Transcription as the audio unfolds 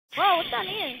Whoa, what's down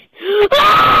here?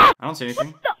 I don't see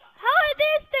anything. How did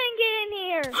this thing get in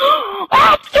here?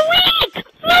 Oh, sweet!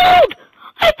 Look!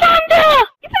 I found it!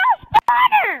 You found a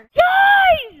spawner!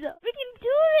 Guys! We can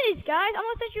do this, guys. I'm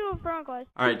gonna send you a friend request.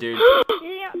 Alright, dude.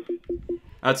 Yeah.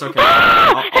 That's okay.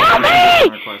 I'll send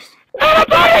you a request. I'm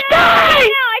about to die!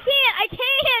 No, I can't.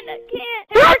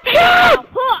 Watch out!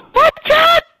 Watch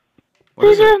out! What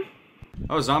is it?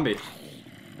 Oh, zombie.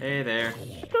 Hey there.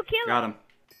 Let's go kill him. Got him.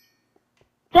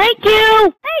 Thank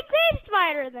you! Hey, cave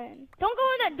spider then. Don't go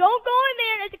in there. Don't go in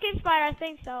there. There's a cave spider. I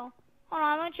think so. Hold on,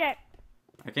 I'm gonna check.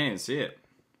 I can't even see it.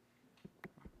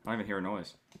 I don't even hear a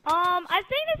noise. I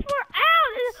think it's for.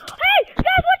 Ow! Hey, guys,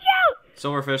 watch out!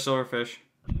 Silverfish, silverfish.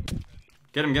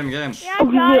 Get him, get him, get him. Yeah, I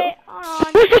got it. Hold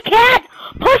on. Pussy cat!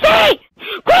 Pussy!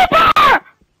 Creeper!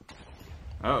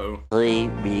 Uh-oh. 3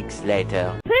 weeks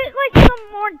later. Put like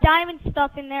some more diamond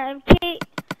stuff in there. Okay.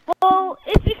 Well,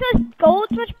 it's because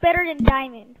gold's much better than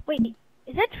diamond. Wait,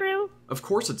 is that true? Of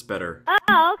course it's better.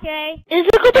 Oh, okay. Is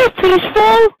it going to be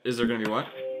peaceful? Is there gonna be what?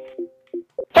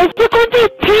 Is it going to be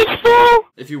peaceful?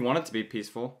 If you want it to be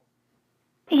peaceful.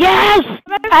 Yes!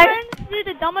 My friends did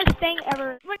the dumbest thing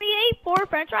ever. When he ate 4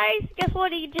 french fries, guess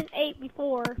what he just ate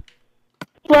before?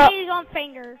 He ate his own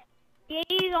finger. He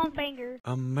ate his own finger.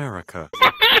 America. He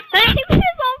ate his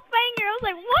own finger. I was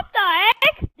like, what the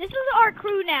heck? This is our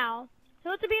crew now.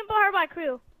 So it's being powered by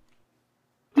crew.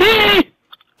 Me!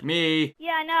 Me.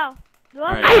 Yeah, I know.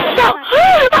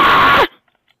 I saw.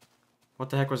 What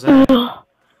the heck was that? Oh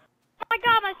my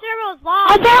god, my server was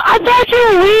lost. I thought you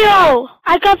were real.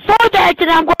 I got 4 bags and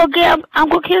I'm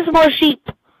gonna kill some more sheep.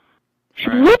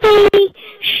 Sheepy,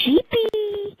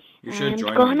 sheepy. You should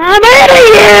join I'm me. gonna murder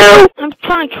you. I'm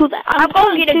trying to kill that. I'm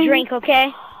gonna get a drink,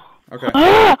 okay? Okay.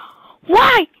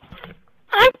 Why?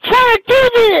 I'm trying to do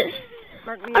this.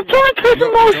 I'm trying to kill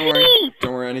some more sheep.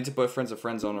 Don't worry, I need to put friends of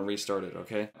friends on and restart it,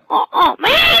 okay? Oh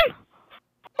man!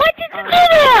 Why did you do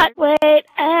that? Wait,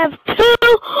 I have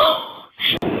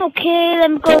 2. Okay,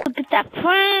 let me go get that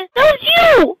friend. That was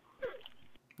you!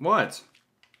 What?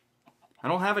 I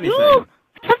don't have anything. You!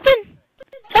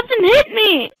 Something hit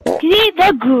me! See,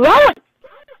 they're growing!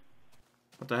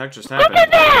 What the heck just Look happened?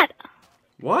 at that!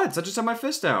 What? I just had my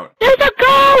fist out. There's a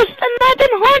ghost and I've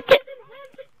been haunted!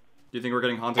 Do you think we're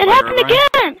getting haunted It by happened Herobrine?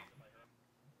 again!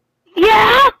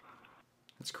 Yeah?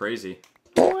 That's crazy.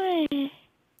 Wait.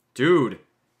 Dude,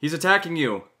 he's attacking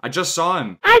you. I just saw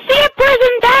him. I see a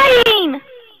person dying!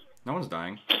 No one's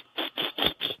dying.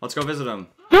 Let's go visit him.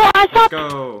 No, I saw. Let's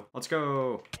go. Let's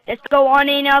go. Let's go on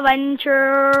an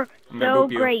adventure. I'm gonna So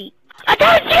boop you. great. I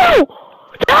thought you!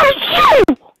 That was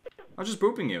you! I was just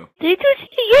booping you. Did you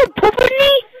see you pooping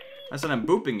me? I said I'm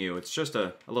booping you. It's just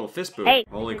a little fist boop. Hey.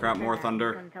 Holy crap, more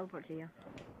thunder.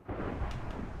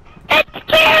 It's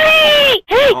scary!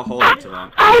 Hey! I'll hold it to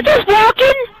that. I was just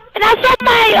walking and I saw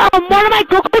my one of my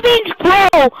cocoa beans grow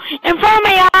in front of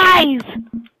my eyes.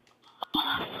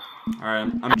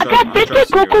 Alright, I'm I got 50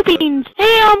 trusting cocoa you. beans.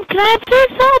 Hey, can I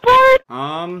please teleport?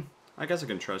 I guess I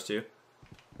can trust you.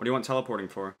 What do you want teleporting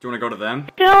for? Do you want to go to them?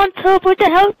 I don't teleport to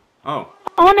help. Oh.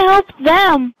 I want to help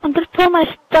them. I'm gonna put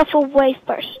my stuff away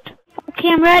first. Okay,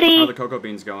 I'm ready. How are the cocoa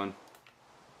beans going?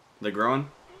 They growing?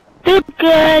 They're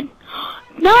good.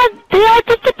 No, they all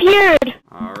disappeared.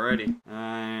 Alrighty.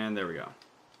 And there we go.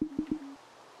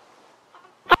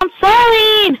 I'm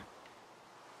falling.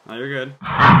 Oh, you're good.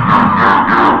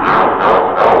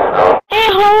 Hey,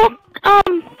 Hulk.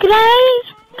 Can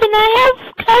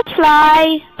I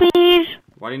fly, please?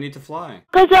 Why do you need to fly?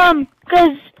 Cause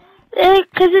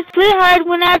it's really hard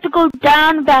when I have to go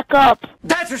down and back up.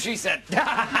 That's what she said.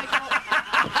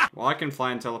 Well, I can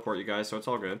fly and teleport you guys, so it's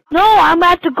all good. No, I'm gonna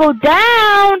have to go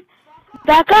down,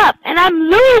 back up, and I'm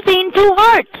losing 2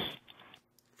 hearts.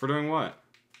 For doing what?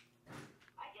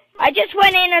 I just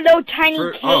went in a little tiny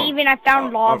cave and I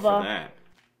found lava. Oh, for that.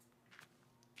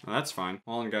 Well, that's fine.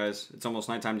 Hold on, guys. It's almost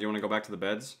nighttime. Do you want to go back to the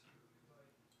beds?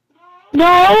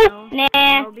 No.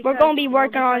 Nah, we're gonna be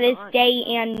working on this day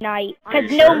and night. Are you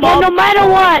Cause sure? No matter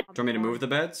what. Do you want me to move the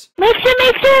beds? Make sure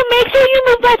you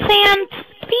move that sand,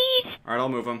 please. Alright, I'll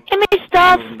move them. Give me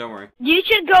stuff. Move them, don't worry. you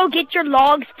should go get your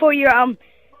logs for your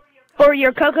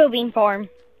cocoa bean farm.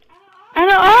 I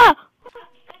know.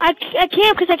 I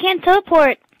can't because I can't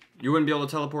teleport. You wouldn't be able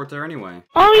to teleport there anyway.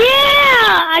 Oh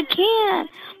yeah, I can't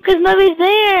because nobody's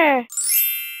there.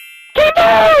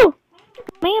 Kimbo!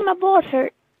 Man, my balls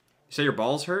hurt. You say your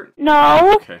balls hurt?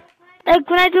 No. Okay. Like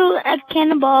when I do a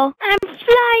cannonball, I'm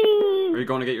flying. Are you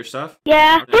going to get your stuff?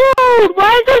 Yeah. Okay. Dude,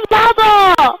 why is there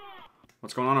lava?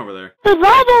 What's going on over there? There's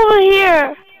lava over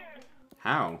here.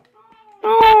 How?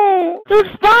 No,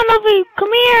 there's spawn over here.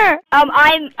 Come here.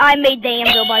 I made the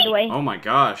anvil, by the way. Oh my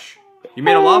gosh. You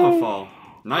made a lava fall.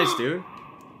 Nice, dude.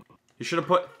 You should have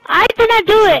put... I did not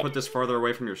do it. Put this farther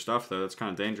away from your stuff, though. That's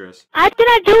kind of dangerous. I did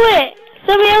not do it.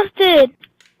 Somebody else did.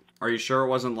 Are you sure it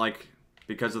wasn't, like,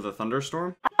 because of the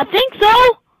thunderstorm? I think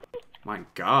so. My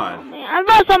God. Oh, man, I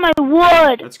lost all my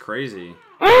wood. That's crazy.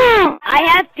 I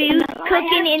have food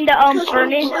cooking in the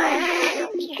furnace.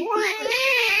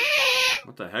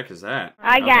 What the heck is that?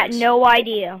 I got no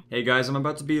idea. Hey guys, I'm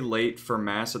about to be late for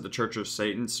mass at the Church of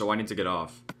Satan, so I need to get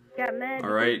off.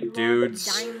 Alright,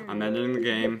 dudes, I'm ending the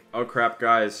game. Oh crap,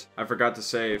 guys, I forgot to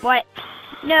save. What?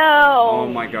 No. Oh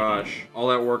my gosh, all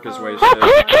that work is wasted.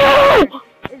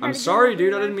 I'm sorry,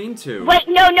 dude, I didn't mean to. Wait,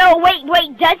 no,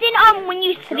 wait. Doesn't when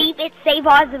you sleep it saves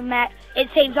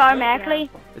automatically?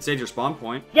 It saves your spawn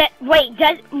point. Wait.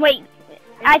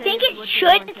 I think it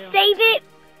should save it.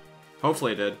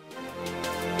 Hopefully it did.